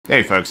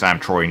Hey folks, I'm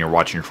Troy and you're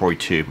watching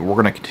TroyTube. We're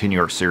going to continue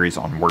our series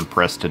on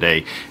WordPress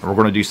today, and we're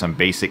going to do some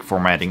basic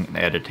formatting and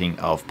editing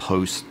of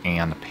posts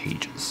and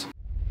pages.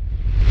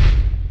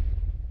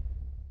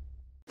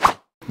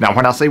 Now,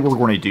 when I say we're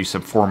going to do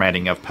some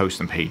formatting of posts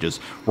and pages,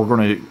 we're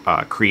going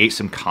to create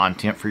some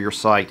content for your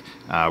site.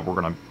 We're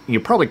going to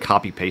probably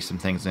copy paste some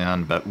things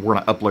in, but we're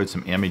going to upload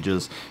some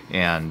images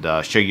and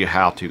show you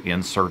how to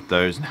insert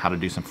those and how to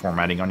do some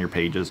formatting on your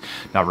pages.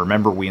 Now,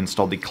 remember, we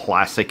installed the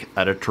classic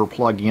editor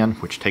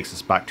plugin, which takes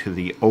us back to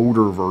the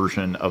older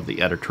version of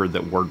the editor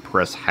that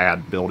WordPress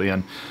had built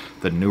in.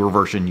 The newer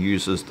version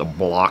uses the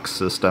block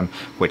system,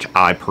 which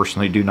I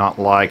personally do not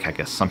like. I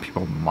guess some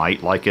people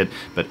might like it,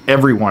 but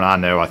everyone I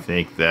know, I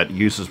think, that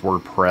uses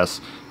WordPress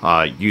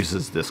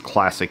uses this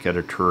classic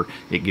editor.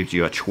 It gives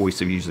you a choice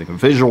of using a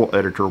visual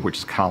editor, which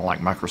is kind of like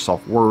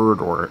Microsoft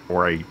Word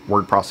or a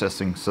word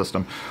processing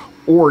system,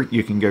 or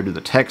you can go to the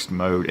text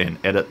mode and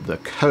edit the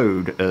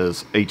code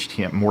as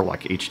HTML, more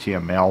like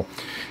HTML,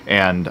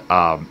 and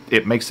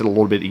it makes it a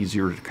little bit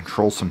easier to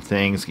control some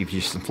things, gives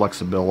you some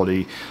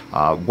flexibility.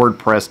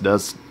 WordPress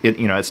does it,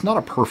 it's not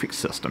a perfect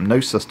system. No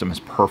system is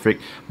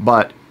perfect,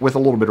 but with a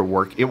little bit of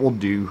work, it will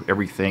do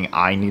everything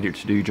I need it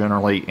to do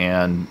generally.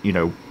 And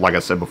like I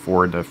said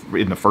before in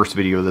the first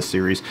video of this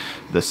series,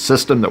 the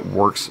system that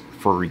works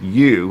for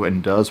you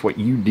and does what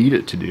you need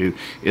it to do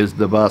is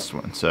the best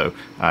one. So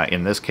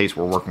in this case,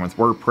 we're working with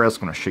WordPress.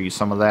 I'm going to show you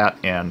some of that,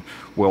 and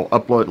we'll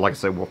upload, like I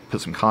said, we'll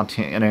put some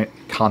content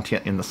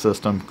in the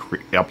system,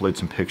 upload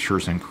some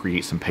pictures, and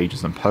create some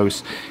pages and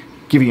posts.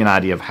 Give you an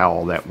idea of how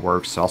all that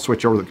works. So I'll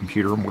switch over to the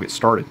computer and we'll get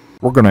started.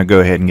 We're going to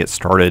go ahead and get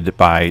started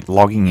by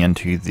logging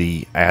into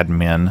the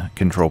admin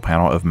control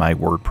panel of my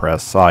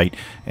WordPress site.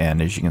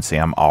 And as you can see,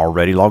 I'm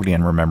already logged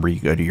in. Remember,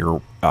 you go to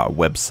your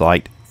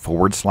website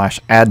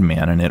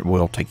 /admin and it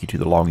will take you to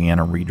the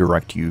login and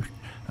redirect you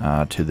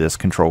to this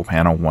control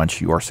panel once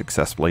you are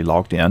successfully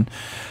logged in.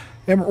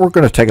 And we're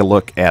going to take a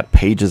look at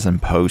pages and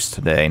posts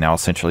today. Now,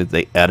 essentially,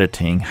 the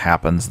editing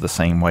happens the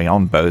same way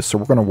on both. So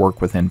we're going to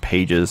work within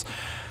pages.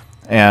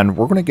 And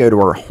we're going to go to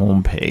our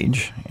home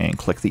page and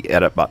click the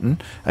edit button.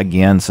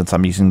 Again, since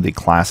I'm using the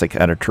classic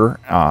editor,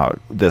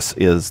 this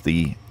is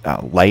the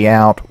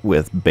layout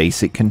with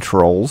basic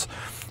controls.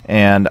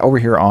 And over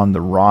here on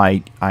the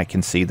right, I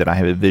can see that I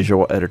have a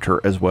visual editor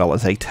as well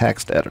as a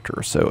text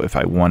editor. So if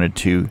I wanted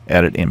to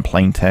edit in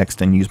plain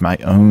text and use my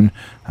own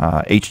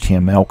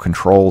HTML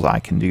controls, I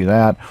can do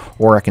that.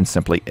 Or I can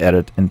simply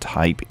edit and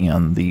type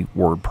in the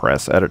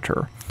WordPress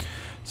editor.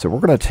 So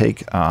we're going to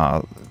take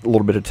a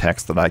little bit of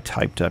text that I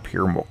typed up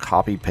here and we'll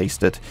copy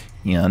paste it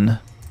in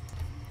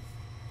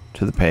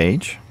to the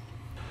page.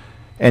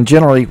 And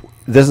generally,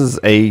 this is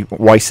a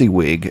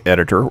WYSIWYG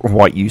editor.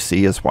 What you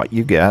see is what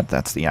you get.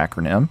 That's the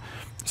acronym.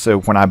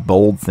 So when I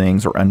bold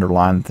things or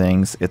underline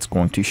things, it's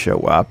going to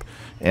show up.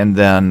 And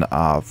then,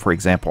 for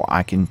example,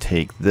 I can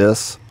take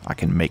this, I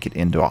can make it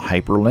into a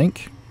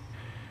hyperlink.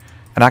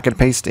 And I can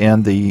paste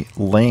in the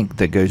link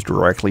that goes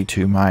directly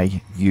to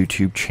my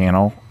YouTube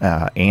channel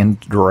and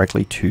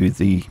directly to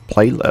the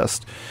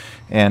playlist.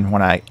 And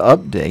when I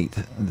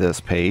update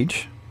this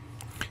page,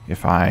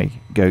 if I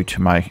go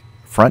to my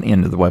front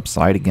end of the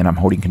website, again, I'm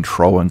holding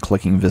Control and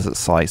clicking Visit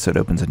Site, so it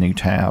opens a new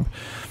tab.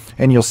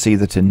 And you'll see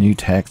that the new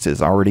text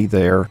is already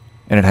there,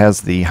 and it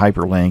has the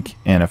hyperlink.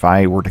 And if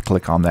I were to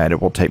click on that,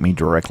 it will take me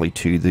directly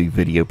to the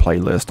video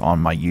playlist on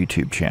my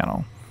YouTube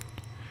channel.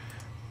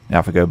 Now,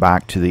 if I go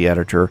back to the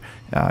editor,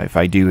 if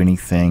I do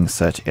anything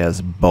such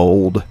as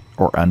bold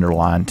or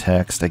underline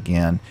text,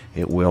 again,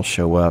 it will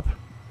show up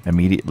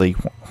immediately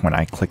when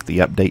I click the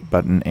update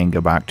button and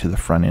go back to the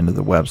front end of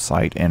the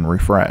website and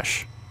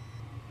refresh.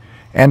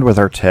 And with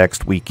our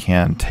text, we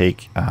can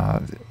take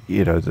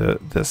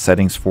the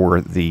settings for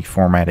the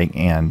formatting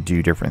and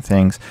do different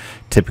things.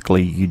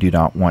 Typically, you do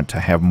not want to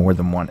have more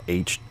than one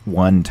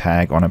H1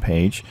 tag on a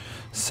page,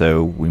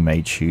 so we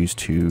may choose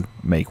to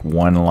make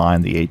one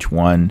line the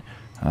H1.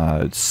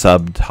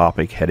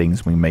 Subtopic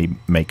headings we may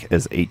make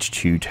as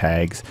H2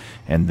 tags,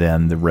 and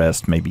then the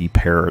rest may be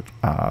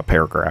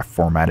paragraph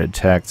formatted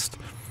text.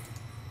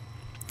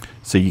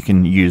 So you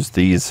can use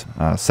these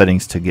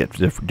settings to get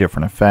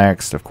different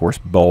effects. Of course,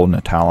 bold and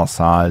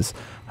italicize,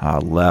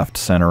 left,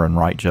 center, and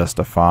right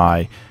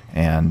justify,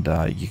 and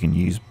you can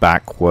use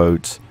back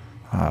quotes.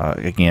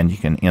 Again, you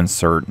can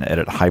insert and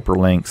edit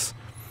hyperlinks.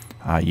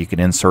 You can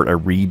insert a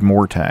read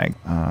more tag,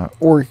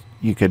 or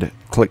you could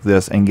click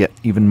this and get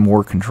even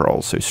more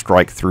controls. So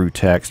strike through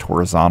text,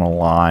 horizontal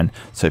line.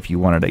 So if you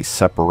wanted a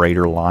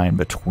separator line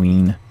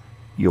between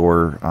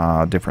your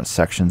different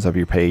sections of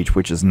your page,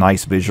 which is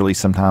nice visually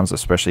sometimes,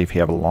 especially if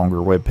you have a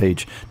longer web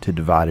page, to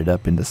divide it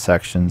up into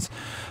sections.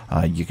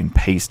 You can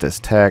paste as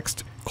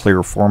text,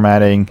 clear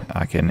formatting.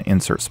 I can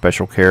insert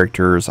special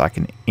characters. I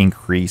can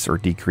increase or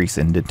decrease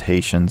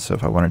indentation. So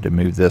if I wanted to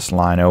move this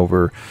line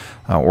over,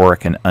 or I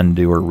can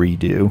undo or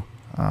redo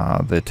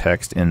the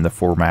text in the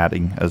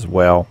formatting as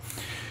well.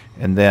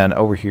 And then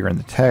over here in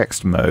the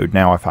text mode,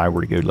 now if I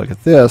were to go look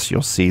at this,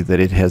 you'll see that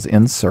it has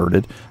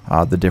inserted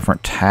the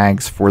different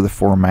tags for the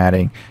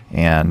formatting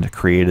and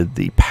created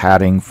the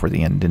padding for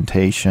the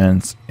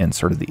indentations,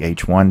 inserted the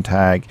H1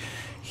 tag.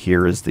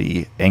 Here is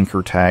the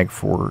anchor tag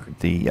for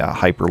the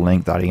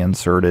hyperlink that I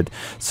inserted.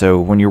 So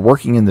when you're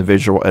working in the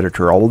visual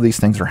editor, all of these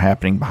things are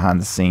happening behind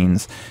the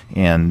scenes,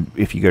 and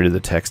if you go to the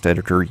text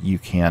editor, you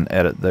can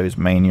edit those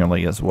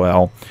manually as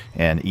well,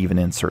 and even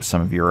insert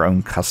some of your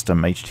own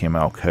custom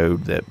HTML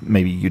code that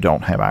maybe you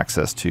don't have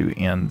access to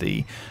in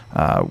the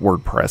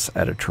WordPress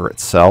editor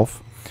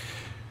itself.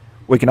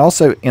 We can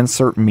also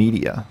insert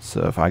media.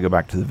 So if I go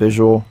back to the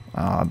visual,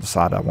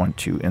 decide I want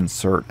to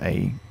insert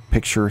a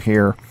picture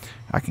here,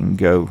 I can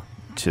go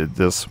to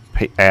this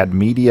add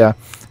media,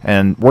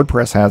 and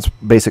WordPress has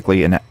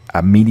basically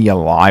a media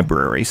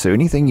library, so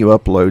anything you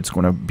upload is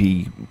going to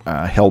be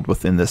held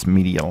within this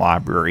media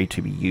library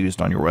to be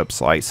used on your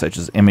website, such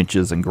as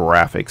images and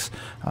graphics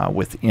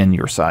within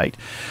your site.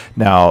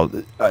 Now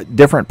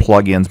different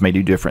plugins may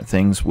do different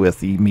things with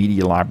the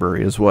media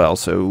library as well,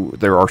 so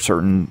there are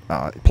certain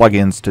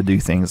plugins to do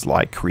things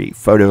like create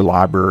photo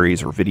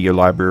libraries or video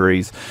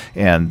libraries,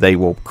 and they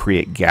will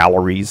create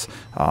galleries.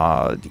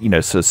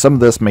 So some of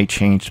this may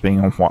change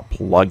depending on what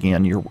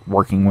plugin you're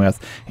working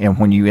with, and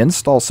when you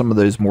install some of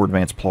those more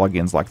advanced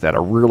plugins like that, I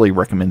really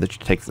recommend that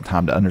you take the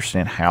time to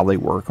understand how they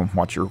work and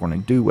what you're going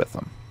to do with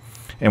them.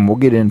 And we'll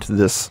get into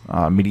this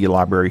media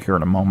library here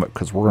in a moment,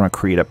 because we're going to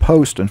create a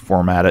post and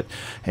format it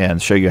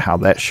and show you how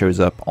that shows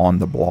up on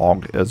the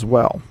blog as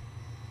well.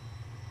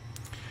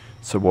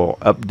 So we'll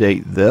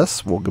update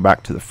this. We'll go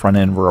back to the front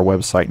end of our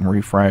website and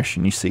refresh,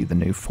 and you see the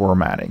new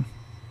formatting.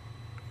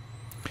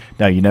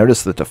 Now you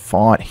notice that the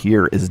font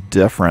here is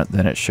different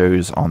than it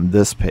shows on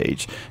this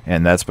page,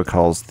 and that's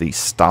because the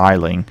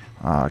styling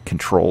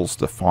controls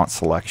the font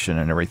selection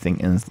and everything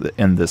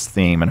in this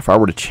theme. And if I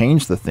were to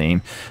change the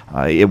theme,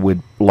 it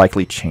would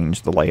likely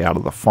change the layout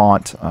of the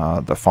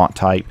font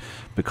type,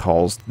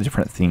 because the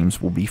different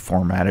themes will be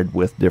formatted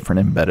with different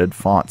embedded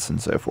fonts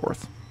and so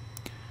forth.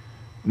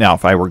 Now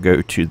if I were to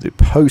go to the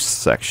post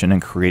section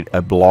and create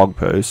a blog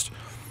post,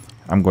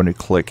 I'm going to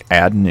click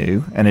add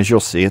new, and as you'll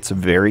see, it's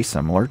very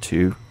similar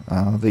to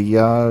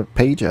the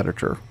page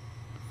editor.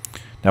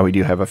 Now we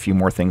do have a few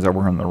more things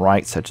over on the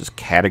right, such as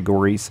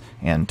categories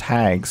and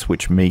tags,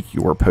 which make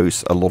your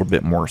posts a little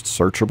bit more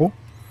searchable.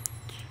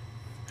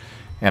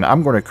 And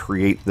I'm going to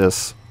create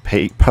this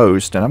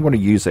post, and I'm going to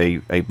use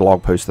a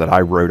blog post that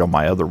I wrote on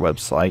my other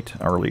website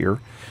earlier,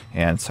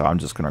 and so I'm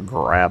just going to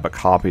grab a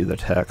copy of the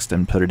text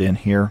and put it in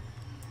here.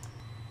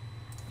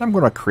 I'm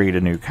going to create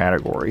a new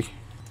category.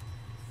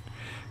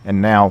 And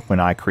now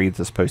when I create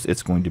this post,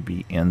 it's going to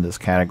be in this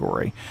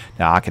category.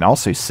 Now I can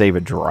also save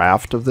a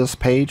draft of this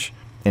page,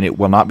 and it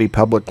will not be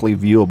publicly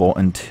viewable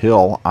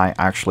until I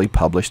actually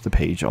publish the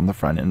page on the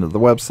front end of the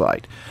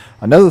website.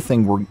 Another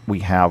thing we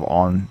have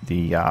on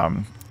the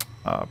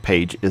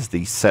page is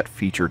the set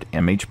featured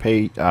image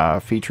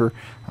feature.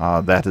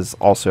 That is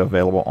also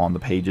available on the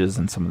pages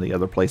and some of the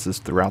other places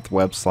throughout the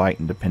website,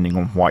 and depending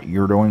on what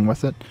you're doing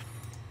with it.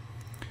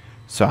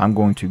 So I'm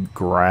going to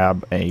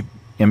grab a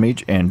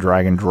image and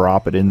drag and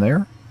drop it in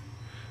there,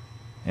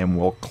 and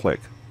we'll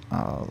click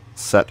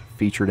set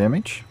featured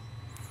image.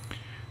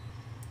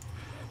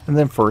 And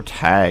then for a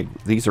tag,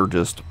 these are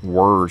just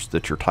words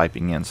that you're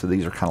typing in, so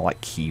these are kind of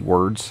like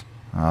keywords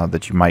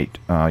that you might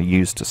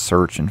use to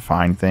search and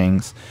find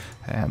things,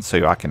 and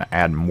so I can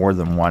add more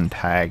than one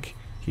tag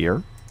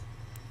here.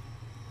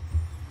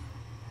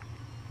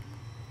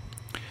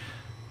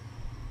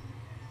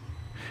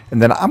 And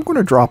then I'm going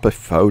to drop a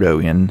photo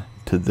in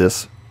to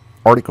this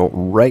article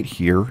right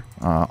here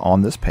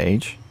on this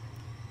page.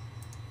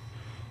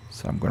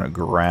 So I'm going to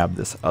grab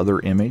this other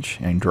image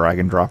and drag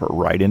and drop it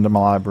right into my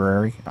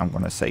library. I'm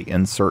going to say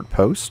insert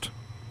post.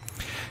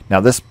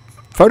 Now this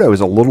photo is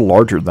a little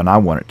larger than I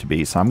want it to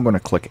be, so I'm going to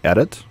click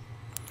edit,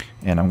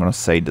 and I'm going to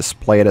say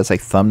display it as a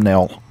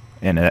thumbnail,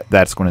 and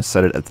that's going to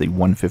set it at the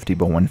 150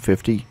 by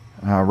 150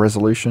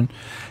 resolution.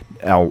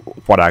 Now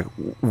what I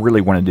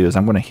really want to do is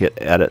I'm going to hit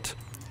edit,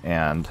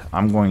 and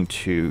I'm going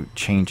to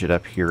change it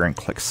up here and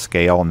click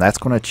scale, and that's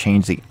going to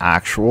change the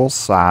actual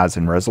size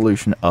and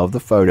resolution of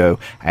the photo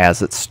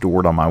as it's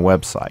stored on my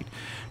website.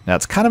 Now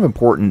it's kind of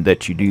important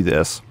that you do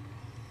this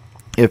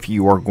if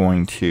you are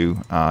going to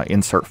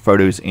insert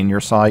photos in your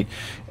site,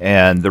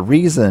 and the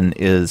reason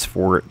is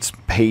for its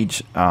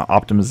page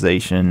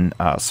optimization.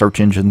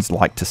 Search engines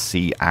like to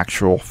see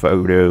actual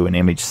photo and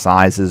image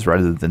sizes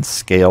rather than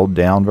scaled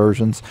down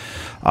versions.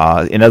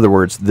 In other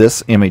words,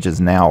 this image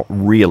is now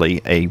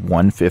really a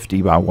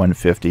 150 by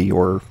 150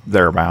 or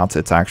thereabouts.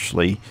 It's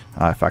actually,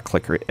 if I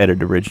click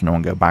edit original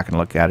and go back and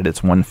look at it,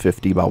 it's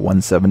 150 by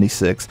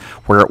 176,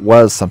 where it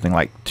was something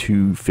like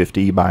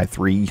 250 by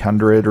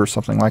 300 or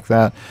something like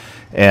that.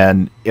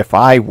 And if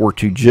I were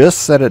to just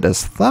set it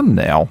as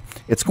thumbnail,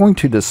 it's going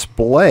to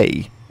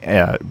display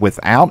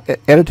without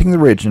editing the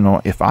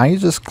original, if I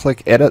just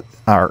click edit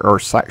or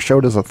show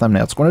it as a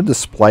thumbnail, it's going to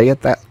display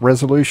at that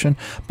resolution,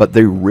 but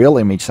the real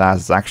image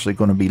size is actually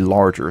going to be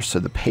larger. So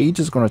the page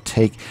is going to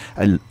take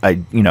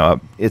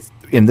it's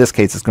in this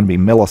case it's going to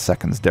be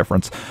milliseconds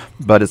difference,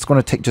 but it's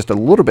going to take just a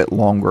little bit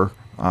longer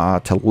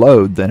to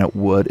load than it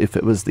would if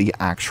it was the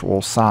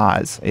actual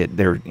size.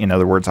 In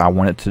other words, I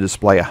want it to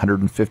display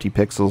 150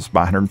 pixels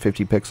by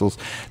 150 pixels.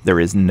 There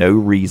is no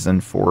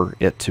reason for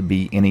it to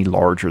be any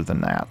larger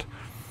than that.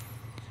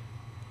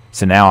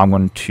 So now I'm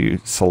going to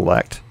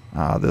select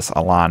this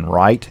align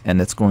right,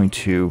 and it's going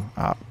to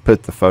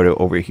put the photo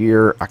over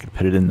here. I could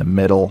put it in the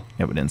middle,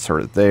 it would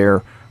insert it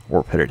there,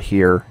 or put it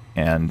here,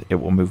 and it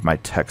will move my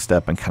text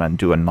up and kind of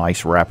do a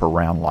nice wrap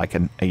around like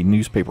a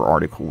newspaper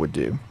article would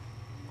do.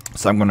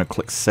 So I'm going to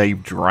click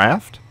Save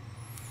Draft,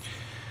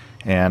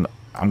 and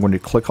I'm going to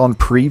click on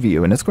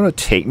Preview, and it's going to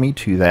take me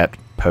to that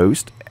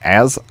post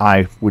as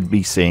I would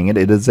be seeing it.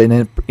 It is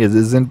in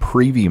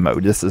preview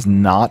mode. This is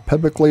not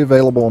publicly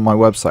available on my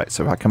website.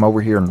 So if I come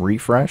over here and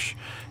refresh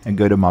and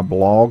go to my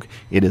blog,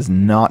 it is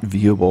not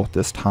viewable at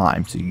this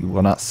time. So you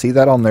will not see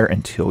that on there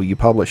until you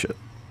publish it.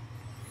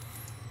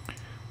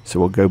 So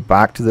we'll go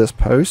back to this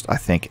post. I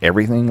think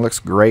everything looks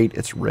great.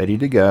 It's ready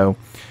to go.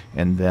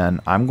 And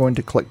then I'm going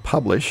to click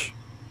Publish.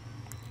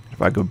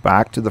 If I go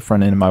back to the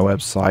front end of my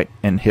website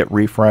and hit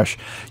refresh,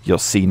 you'll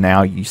see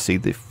now you see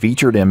the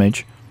featured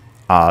image.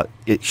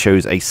 It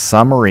shows a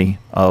summary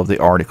of the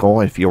article.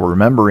 If you'll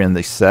remember in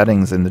the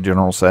settings, in the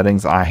general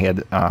settings, I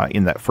had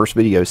in that first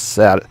video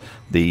set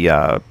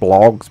the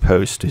blog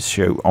post to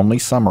show only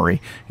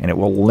summary, and it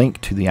will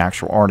link to the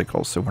actual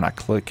article. So when I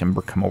click and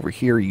come over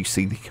here, you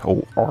see the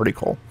whole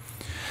article.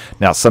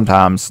 Now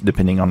sometimes,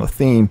 depending on the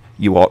theme,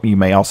 you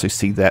may also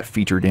see that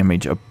featured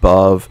image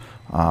above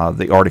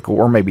the article,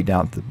 or maybe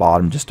down at the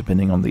bottom, just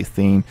depending on the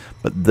theme.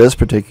 But this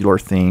particular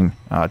theme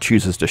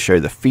chooses to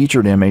show the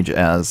featured image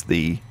as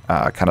the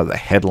kind of the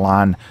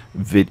headline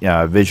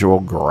visual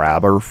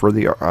grabber for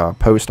the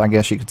post, I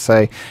guess you could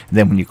say. And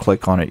then when you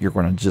click on it, you're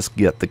going to just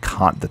get the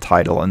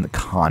title and the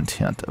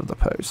content of the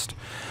post.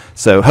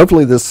 So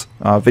hopefully this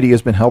video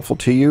has been helpful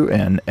to you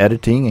in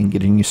editing and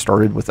getting you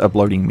started with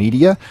uploading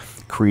media,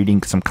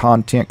 creating some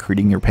content,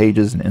 creating your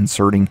pages, and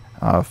inserting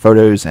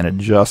photos and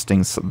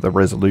adjusting the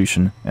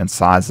resolution and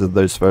size of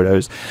those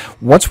photos.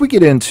 Once we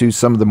get into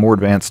some of the more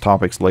advanced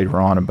topics later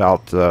on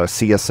about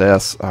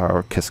CSS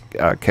or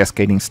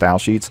cascading style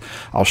sheets,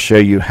 I'll show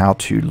you how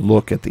to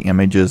look at the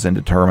images and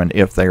determine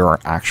if they are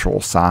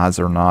actual size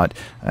or not,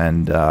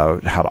 and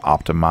how to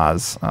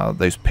optimize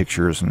those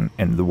pictures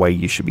and the way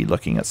you should be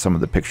looking at some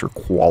of the picture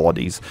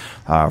qualities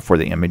for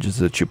the images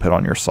that you put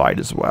on your site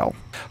as well.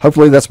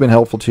 Hopefully that's been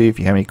helpful to you. If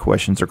you have any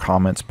questions or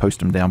comments, post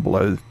them down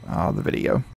below the video.